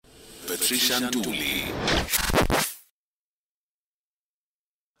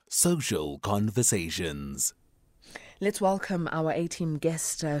Social Conversations. Let's welcome our A-team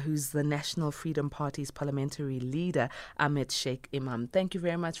guest, who's the National Freedom Party's parliamentary leader, Ahmed Shaik-Emam. Thank you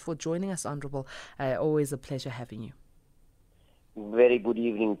very much for joining us, Honourable. Always a pleasure having you. Very good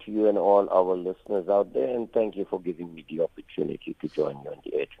evening to you and all our listeners out there, and thank you for giving me the opportunity to join you on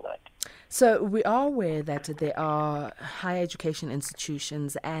the air tonight. So we are aware that there are higher education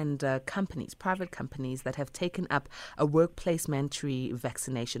institutions and companies, private companies, that have taken up a workplace mandatory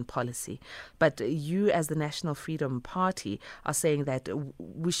vaccination policy. But you, as the National Freedom Party, are saying that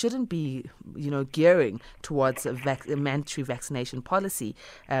we shouldn't be, gearing towards a mandatory vaccination policy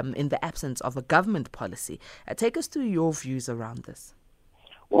in the absence of a government policy. Take us through your views around this.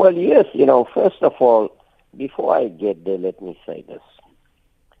 Well, yes, first of all, before I get there, let me say this,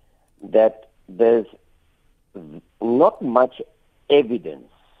 that there's not much evidence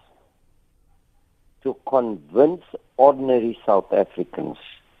to convince ordinary South Africans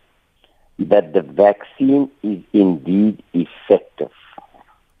that the vaccine is indeed effective.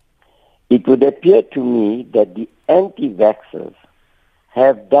 It would appear to me that the anti-vaxxers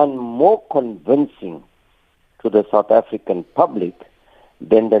have done more convincing to the South African public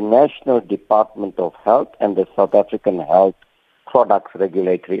than the National Department of Health and the South African Health Products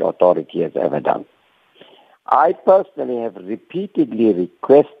Regulatory Authority has ever done. I personally have repeatedly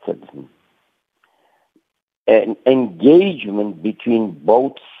requested an engagement between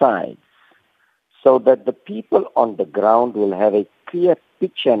both sides so that the people on the ground will have a clear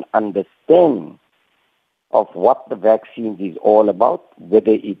picture and understanding of what the vaccine is all about,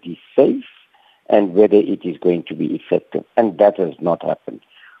 whether it is safe and whether it is going to be effective. And that has not happened.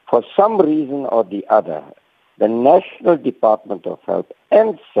 For some reason or the other, the National Department of Health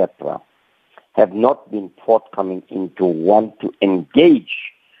and SEPRA have not been forthcoming into want to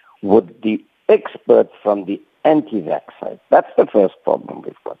engage with the experts from the anti-vax side. That's the first problem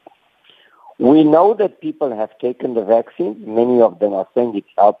we've got. We know that people have taken the vaccine. Many of them are saying it's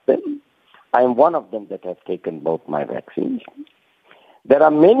helped them. I'm one of them that have taken both my vaccines. There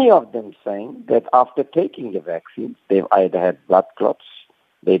are many of them saying that after taking the vaccines, they've either had blood clots,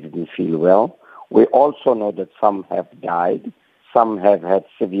 they didn't feel well. We also know that some have died. Some have had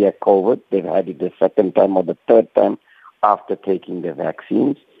severe COVID. They've had it the second time or the third time after taking the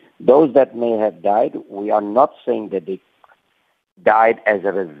vaccines. Those that may have died, we are not saying that they died as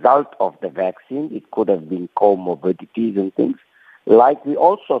a result of the vaccine. It could have been comorbidities and things. Like we're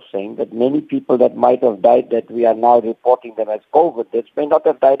also saying that many people that might have died that we are now reporting them as COVID, they may not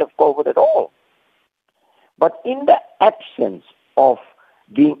have died of COVID at all. But in the absence of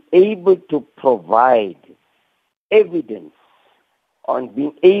being able to provide evidence on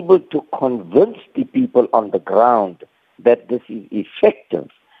being able to convince the people on the ground that this is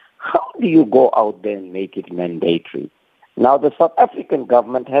effective, how do you go out there and make it mandatory? Now, the South African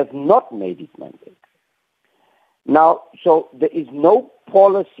government has not made it mandatory. Now, so there is no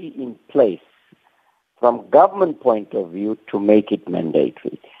policy in place from government point of view to make it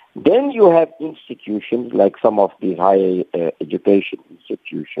mandatory. Then you have institutions like some of these higher education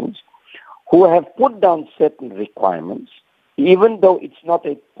institutions who have put down certain requirements, even though it's not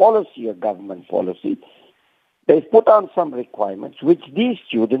a policy, a government policy. They've put down some requirements which these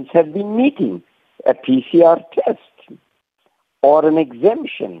students have been meeting, a PCR test or an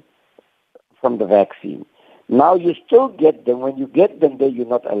exemption from the vaccine. Now you still get them. When you get them there, you're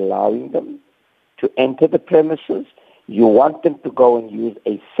not allowing them to enter the premises. You want them to go and use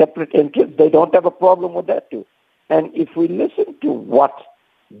a separate entrance. They don't have a problem with that too. And if we listen to what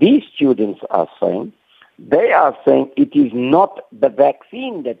these students are saying, they are saying it is not the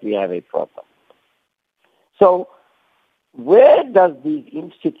vaccine that we have a problem. So where does these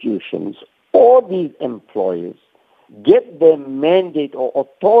institutions or these employers get their mandate or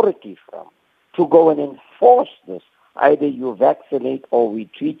authority from to go and enforce this? Either you vaccinate or we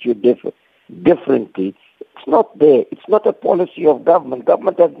treat you differently. It's not there. It's not a policy of government.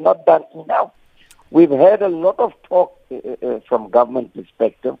 Government has not done enough. We've had a lot of talk from government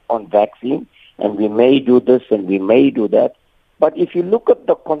perspective on vaccine, and we may do this and we may do that. But if you look at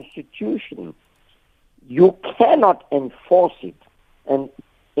the Constitution, you cannot enforce it and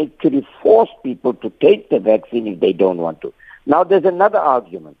actually force people to take the vaccine if they don't want to. Now, there's another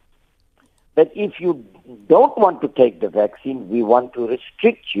argument that if you don't want to take the vaccine, we want to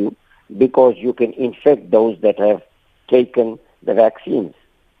restrict you because you can infect those that have taken the vaccines.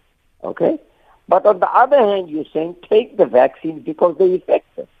 Okay? But on the other hand, you're saying take the vaccines because they're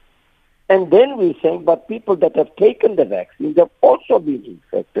effective. And then we're saying, but people that have taken the vaccines have also been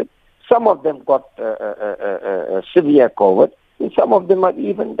infected. Some of them got severe COVID. and some of them have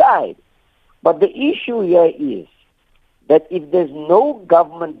even died. But the issue here is that if there's no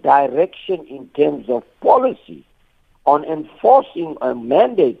government direction in terms of policy on enforcing a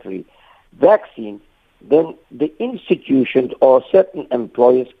mandatory vaccine, then the institutions or certain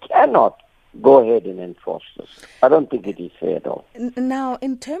employers cannot go ahead and enforce this. I don't think it is fair at all. Now,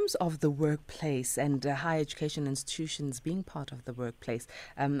 in terms of the workplace and higher education institutions being part of the workplace,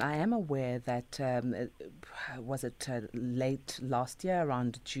 I am aware that, late last year,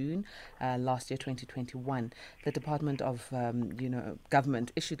 around June, last year, 2021, the Department of,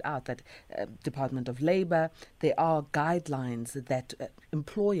 Government issued out that Department of Labour, there are guidelines that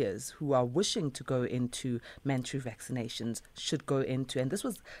employers who are wishing to go into mandatory vaccinations should go into, and this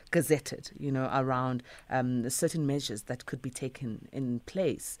was gazetted, around certain measures that could be taken in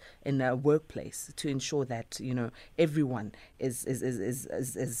place in a workplace to ensure that, everyone is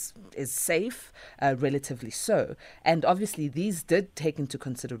safe, relatively so. And obviously these did take into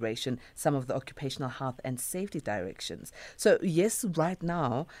consideration some of the occupational health and safety directions. So yes, right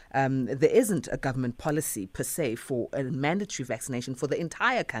now, there isn't a government policy per se for a mandatory vaccination for the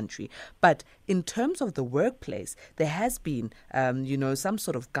entire country. But in terms of the workplace, there has been, some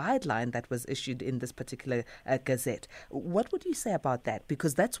sort of guideline that was issued in this particular gazette. What would you say about that?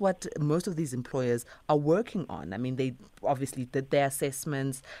 Because that's what most of these employers are working on. I mean, they obviously did their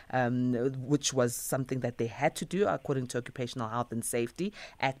assessments, which was something that they had to do according to Occupational Health and Safety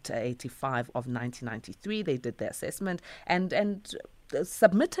Act 85 of 1993. They did their assessment and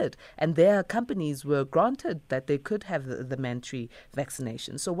submitted, and their companies were granted that they could have the mandatory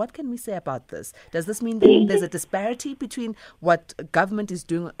vaccination. So what can we say about this? Does this mean that there's a disparity between what government is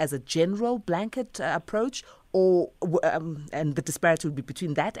doing as a general blanket approach, or and the disparity would be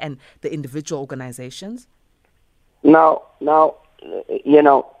between that and the individual organizations? Now,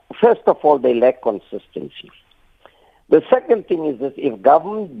 first of all, they lack consistency. The second thing is that if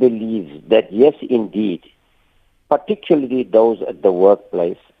government believes that, yes, indeed, particularly those at the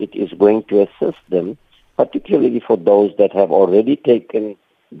workplace, it is going to assist them, particularly for those that have already taken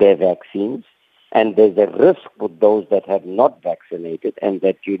their vaccines, and there's a risk with those that have not vaccinated, and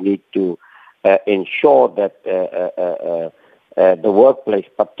that you need to ensure that the workplace,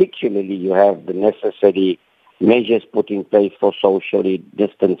 particularly, you have the necessary measures put in place for socially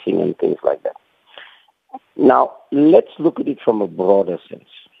distancing and things like that. Now, let's look at it from a broader sense.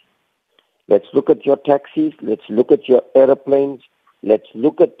 Let's look at your taxis. Let's look at your airplanes. Let's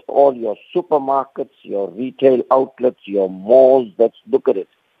look at all your supermarkets, your retail outlets, your malls. Let's look at it.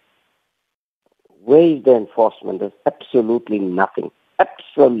 Where is the enforcement? There's absolutely nothing.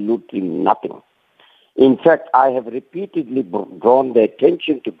 Absolutely nothing. In fact, I have repeatedly drawn the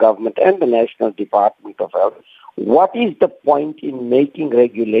attention to government and the National Department of Health. What is the point in making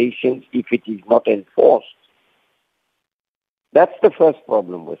regulations if it is not enforced? That's the first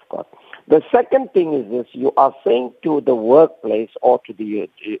problem we've got. The second thing is this: you are saying to the workplace or to the,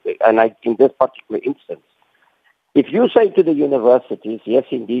 in this particular instance, if you say to the universities, yes,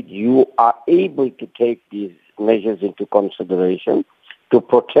 indeed, you are able to take these measures into consideration to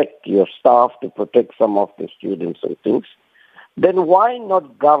protect your staff, to protect some of the students and things, then why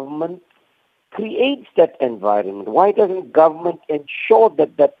not government creates that environment? Why doesn't government ensure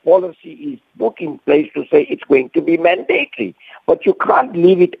that that policy is put in place to say it's going to be mandatory? But you can't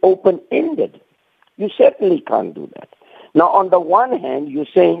leave it open-ended. You certainly can't do that. Now, on the one hand, you're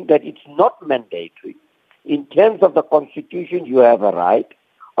saying that it's not mandatory. In terms of the Constitution, you have a right.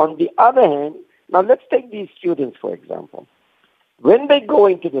 On the other hand, now let's take these students, for example. When they go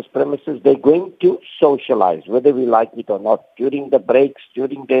into these premises, they're going to socialize, whether we like it or not, during the breaks,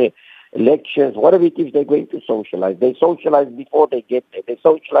 during the lectures, whatever it is, they're going to socialize. They socialize before they get there. They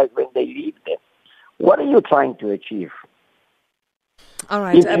socialize when they leave there. What are you trying to achieve? All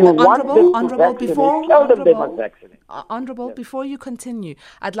right, Honorable, before you continue,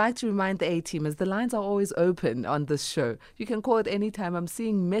 I'd like to remind the A-teamers, the lines are always open on this show. You can call at any time. I'm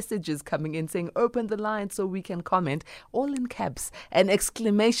seeing messages coming in saying, open the line so we can comment, all in caps and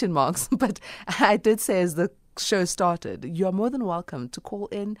exclamation marks. But I did say as the show started, you are more than welcome to call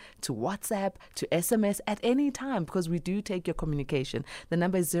in, to WhatsApp, to SMS at any time, because we do take your communication. The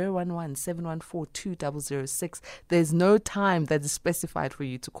number is 011-714-2006. There's no time that is specified for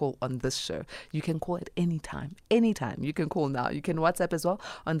you to call on this show. You can call at any time. Anytime. You can call now. You can WhatsApp as well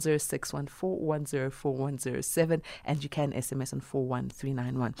on 0614-104-107, and you can SMS on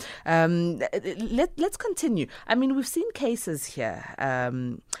 41391. Let's continue. I mean, we've seen cases here.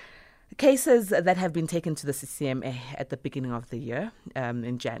 Cases that have been taken to the CCMA at the beginning of the year,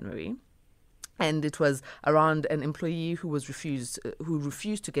 in January. And it was around an employee who refused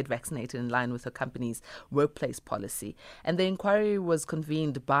to get vaccinated in line with her company's workplace policy. And the inquiry was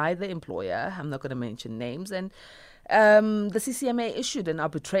convened by the employer. I'm not going to mention names. And the CCMA issued an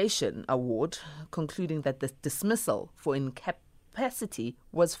arbitration award, concluding that the dismissal for incapacity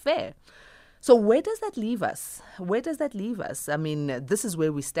was fair. So where does that leave us? I mean, this is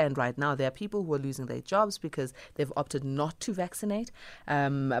where we stand right now. There are people who are losing their jobs because they've opted not to vaccinate.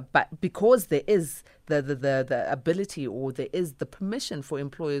 But because there is the ability, or there is the permission for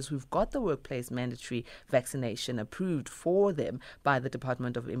employers who've got the workplace mandatory vaccination approved for them by the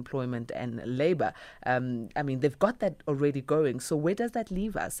Department of Employment and Labour. I mean, they've got that already going. So where does that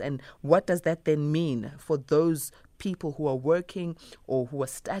leave us? And what does that then mean for those people who are working or who are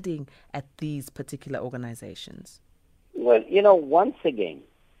studying at these particular organizations? Well, once again,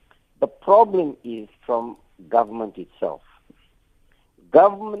 the problem is from government itself.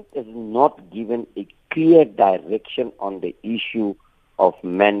 Government is not given a clear direction on the issue of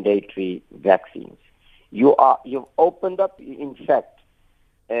mandatory vaccines. You've opened up, in fact,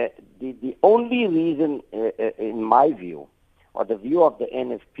 the only reason, in my view, or the view of the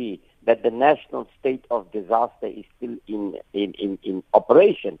NFP, that the national state of disaster is still in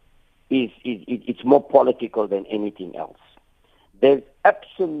operation it's more political than anything else. There's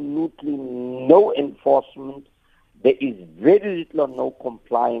absolutely no enforcement. There is very little or no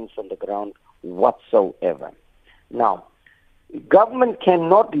compliance on the ground whatsoever. Now, government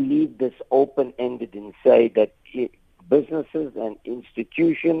cannot leave this open-ended and say that businesses and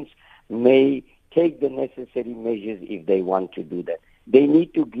institutions may take the necessary measures if they want to do that. They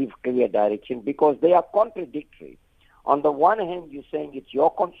need to give clear direction because they are contradictory. On the one hand, you're saying it's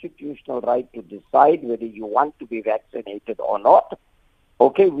your constitutional right to decide whether you want to be vaccinated or not.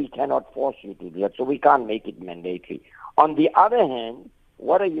 Okay, we cannot force you to do that, so we can't make it mandatory. On the other hand,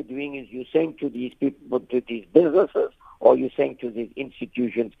 what are you doing is you're saying to these people, to these businesses, or you're saying to these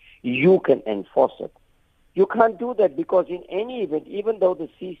institutions, you can enforce it. You can't do that because in any event, even though the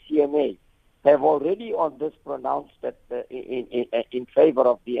CCMA have already on this pronounced that in favor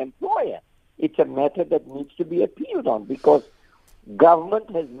of the employer, it's a matter that needs to be appealed on because government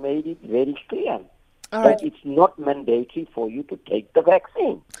has made it very clear that it's not mandatory for you to take the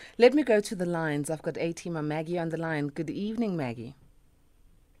vaccine. Let me go to the lines. I've got A-Teamer Maggie on the line. Good evening, Maggie.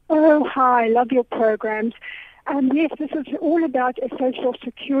 Oh, hi. Love your programs. Yes, this is all about a social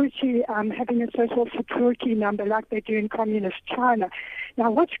security, having a social security number like they do in communist China.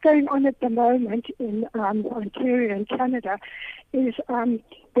 Now, what's going on at the moment in Ontario and Canada is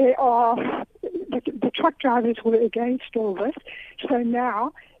there are the truck drivers were against all this, so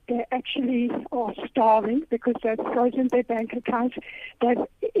now they actually are starving because they've frozen their bank accounts. They've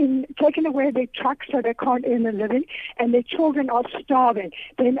taken away their trucks so they can't earn a living, and their children are starving.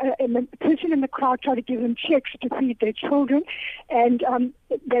 Then the person in the crowd tried to give them checks to feed their children, and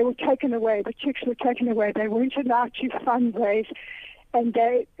they were taken away. The checks were taken away. They weren't allowed to fundraise. And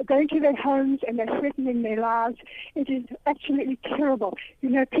they're going to their homes and they're threatening their lives. It is absolutely terrible.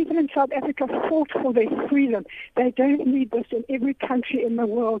 You know, people in South Africa fought for their freedom. They don't need this in every country in the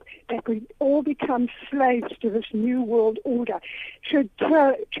world. That we all become slaves to this new world order.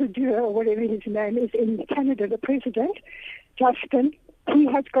 Trudeau, or whatever his name is, in Canada, the president, Justin, he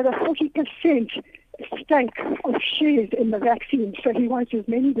has got a 40% stake of shares in the vaccine, so he wants as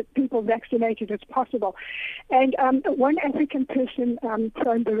many people vaccinated as possible. And one African person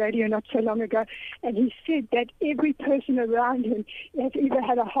phoned the radio not so long ago, and he said that every person around him has either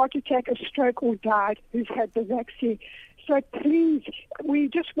had a heart attack, a stroke, or died who's had the vaccine. So please, we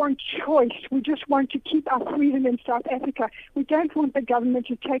just want choice. We just want to keep our freedom in South Africa. We don't want the government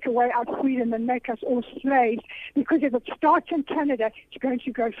to take away our freedom and make us all slaves, because if it starts in Canada, it's going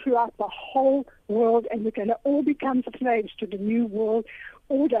to go throughout the whole world, and we're going to all become slaves to the new world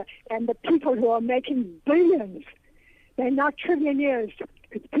order. And the people who are making billions, they're not trillionaires.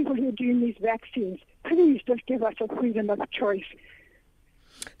 It's people who are doing these vaccines. Please just give us a freedom of choice.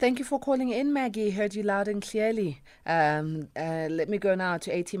 Thank you for calling in, Maggie. Heard you loud and clearly. Let me go now to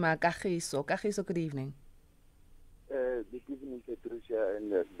A-Teamer Kagiso. Kagiso, good evening. Good evening, Patricia,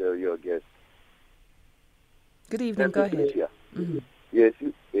 and your guest. Good evening, go ahead. Mm-hmm.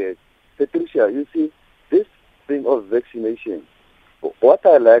 Yes. Patricia, you see, this thing of vaccination, what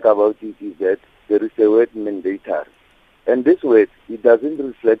I like about it is that there is a word mandatory. And this word, it doesn't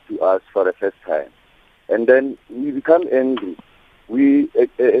reflect to us for the first time. And then we become angry. We,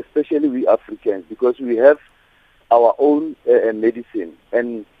 especially we Africans, because we have our own medicine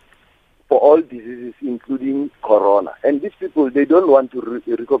and for all diseases, including corona. And these people, they don't want to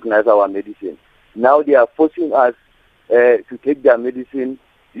recognize our medicine. Now they are forcing us to take their medicine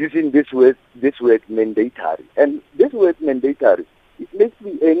using this word mandatory. And this word mandatory, it makes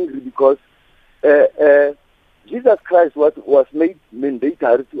me angry because Jesus Christ was made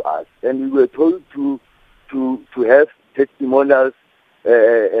mandatory to us, and we were told to have testimonials,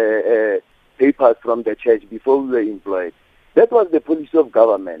 papers from the church before we were employed. That was the policy of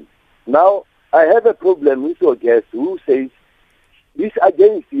government. Now, I have a problem with your guest who says, he's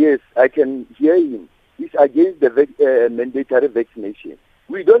against, yes, I can hear him, he's against the mandatory vaccination.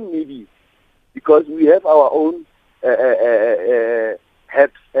 We don't need it because we have our own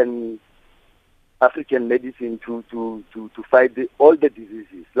herbs and African medicine to fight all the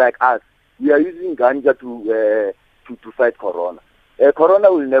diseases. Like us, we are using ganja to fight corona.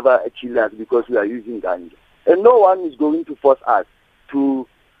 Corona will never kill us because we are using ganja. And no one is going to force us to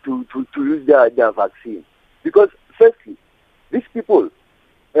use their vaccine. Because firstly, these people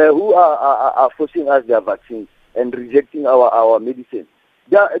who are forcing us their vaccines and rejecting our medicine,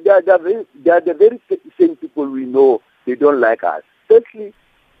 they are the very same people we know they don't like us. Firstly,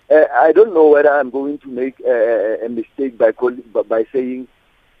 I don't know whether I'm going to make a mistake by starting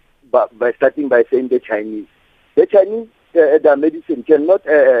by saying the Chinese. The Chinese, their medicine cannot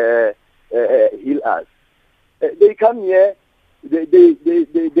heal us. They come here,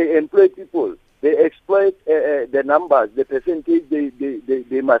 they employ people, they exploit the numbers, the percentage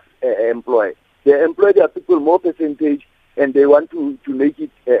they must employ. They employ their people more percentage, and they want to make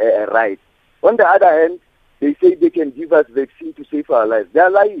it right. On the other hand, they say they can give us vaccine to save our lives. They are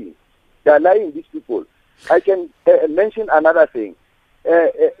lying. They are lying, these people. I can mention another thing.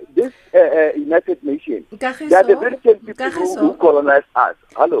 This United Nations, they are the very same people who colonized us.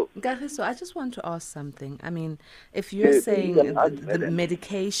 Hello? Gahiso, I just want to ask something. I mean, if you're saying the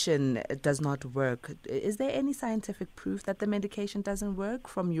medication does not work, is there any scientific proof that the medication doesn't work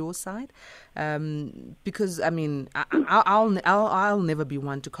from your side? Because, I mean, I'll never be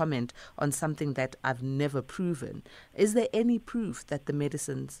one to comment on something that I've never proven. Is there any proof that the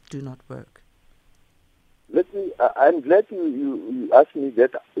medicines do not work? I'm glad you asked me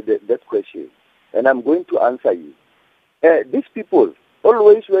that question, and I'm going to answer you. These people,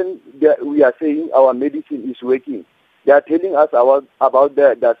 always when we are saying our medicine is working, they are telling us about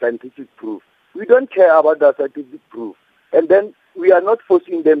the scientific proof. We don't care about the scientific proof. And then we are not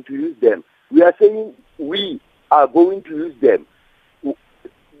forcing them to use them. We are saying we are going to use them.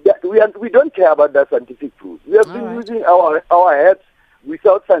 We don't care about the scientific proof. We have been using our herbs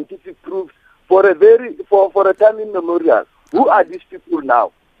without scientific proof for a time immemorial. Who are these people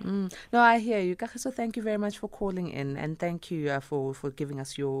now? No, I hear you. Kagiso, thank you very much for calling in, and thank you for giving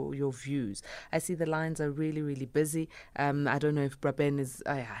us your views. I see the lines are really, really busy. I don't know if Braben is,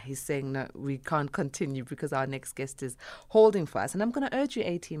 he's saying no, we can't continue because our next guest is holding for us. And I'm going to urge you,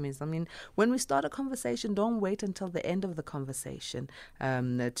 A-teamers, I mean, when we start a conversation, don't wait until the end of the conversation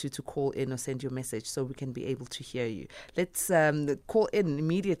to call in or send your message so we can be able to hear you. Let's call in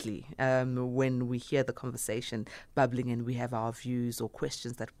immediately when we hear the conversation bubbling and we have our views or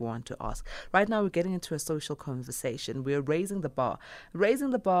questions that we want to ask. Right now, we're getting into a social conversation. We're raising the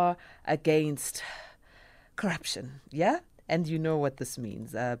bar against corruption. Yeah? And you know what this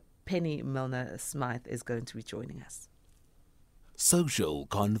means. Penny Milner-Smythe is going to be joining us. Social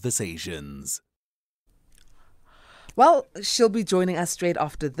Conversations. Well, she'll be joining us straight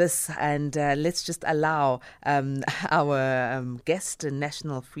after this, and let's just allow our guest,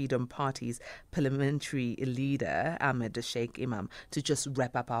 National Freedom Party's Parliamentary leader, Ahmed Shaik-Emam, to just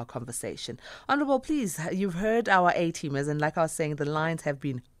wrap up our conversation. Honourable, please, you've heard our A-teamers, and like I was saying, the lines have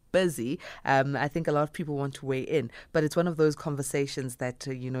been busy. I think a lot of people want to weigh in, but it's one of those conversations that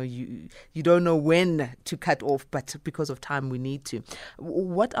you don't know when to cut off, but because of time we need to.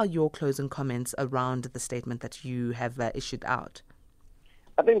 What are your closing comments around the statement that you have issued out?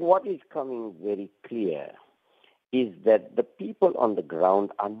 I think what is coming very clear is that the people on the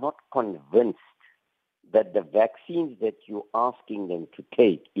ground are not convinced that the vaccines that you're asking them to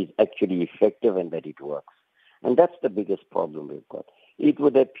take is actually effective and that it works. And that's the biggest problem we've got. It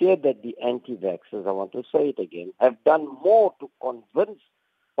would appear that the anti-vaxxers, I want to say it again, have done more to convince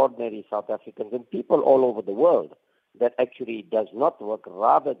ordinary South Africans and people all over the world that actually it does not work,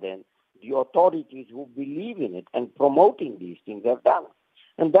 rather than the authorities who believe in it and promoting these things have done.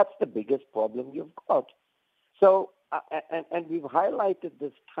 And that's the biggest problem you've got. So, and we've highlighted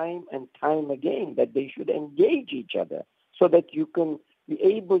this time and time again, that they should engage each other so that you can be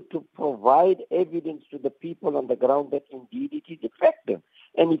able to provide evidence to the people on the ground that indeed it is effective.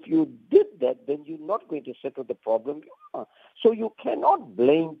 And if you did that, then you're not going to settle the problem. So you cannot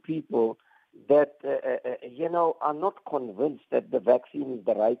blame people that, are not convinced that the vaccine is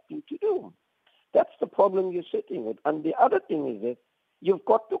the right thing to do. That's the problem you're sitting with. And the other thing is that you've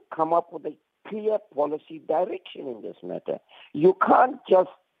got to come up with a clear policy direction in this matter. You can't just,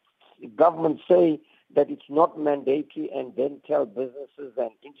 government say that it's not mandatory and then tell businesses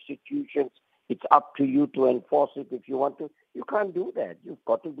and institutions it's up to you to enforce it if you want to. You can't do that. You've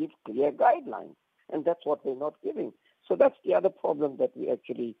got to give clear guidelines. And that's what they're not giving. So that's the other problem that we're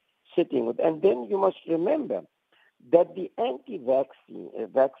actually sitting with. And then you must remember that the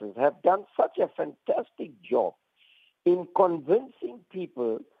anti-vaxxers have done such a fantastic job in convincing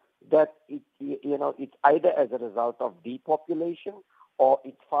people that it's either as a result of depopulation or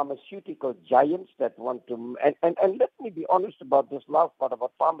it's pharmaceutical giants that want to... And let me be honest about this last part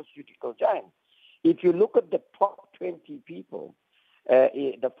about pharmaceutical giants. If you look at the top 20 people,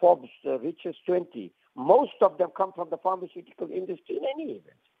 the Forbes richest 20, most of them come from the pharmaceutical industry in any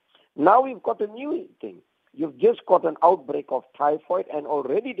event. Now we've got a new thing. You've just got an outbreak of typhoid, and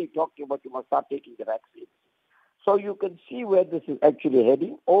already they're talking about you must start taking the vaccine. So you can see where this is actually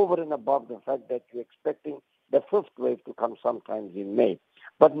heading, over and above the fact that you're expecting the fifth wave to come sometimes in May.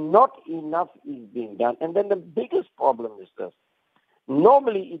 But not enough is being done. And then the biggest problem is this.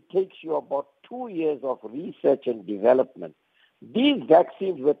 Normally it takes you about 2 years of research and development. These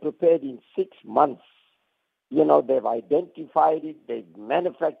vaccines were prepared in 6 months. They've identified it, they've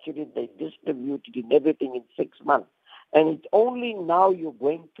manufactured it, they distributed it, everything in 6 months. And it's only now you're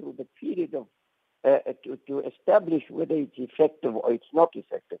going through the period of to establish whether it's effective or it's not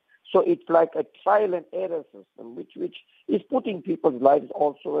effective. So it's like a trial and error system, which is putting people's lives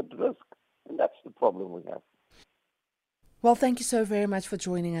also at risk. And that's the problem we have. Well, thank you so very much for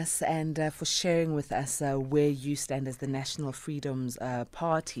joining us and for sharing with us where you stand as the National Freedoms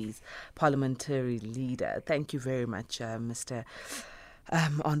Party's parliamentary leader. Thank you very much, Mr.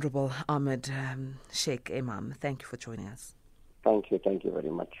 Honorable Ahmed Shaik-Emam. Thank you for joining us. Thank you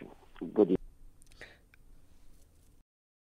very much. Good evening.